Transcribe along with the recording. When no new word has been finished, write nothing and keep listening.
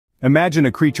Imagine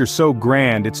a creature so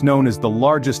grand it's known as the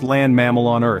largest land mammal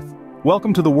on Earth.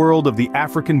 Welcome to the world of the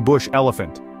African bush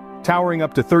elephant. Towering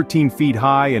up to 13 feet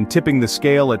high and tipping the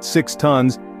scale at 6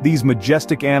 tons, these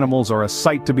majestic animals are a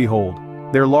sight to behold.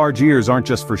 Their large ears aren't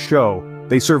just for show,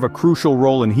 they serve a crucial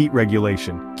role in heat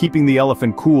regulation, keeping the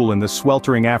elephant cool in the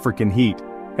sweltering African heat.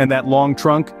 And that long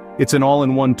trunk? It's an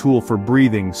all-in-one tool for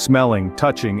breathing, smelling,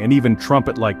 touching, and even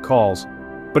trumpet-like calls.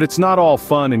 But it's not all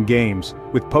fun and games.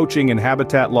 With poaching and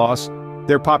habitat loss,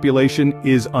 their population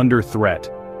is under threat.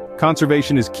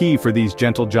 Conservation is key for these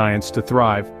gentle giants to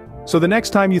thrive. So the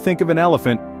next time you think of an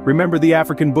elephant, remember the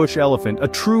African bush elephant, a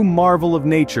true marvel of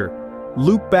nature.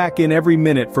 Loop back in every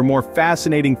minute for more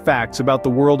fascinating facts about the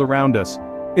world around us.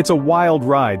 It's a wild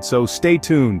ride, so stay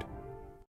tuned.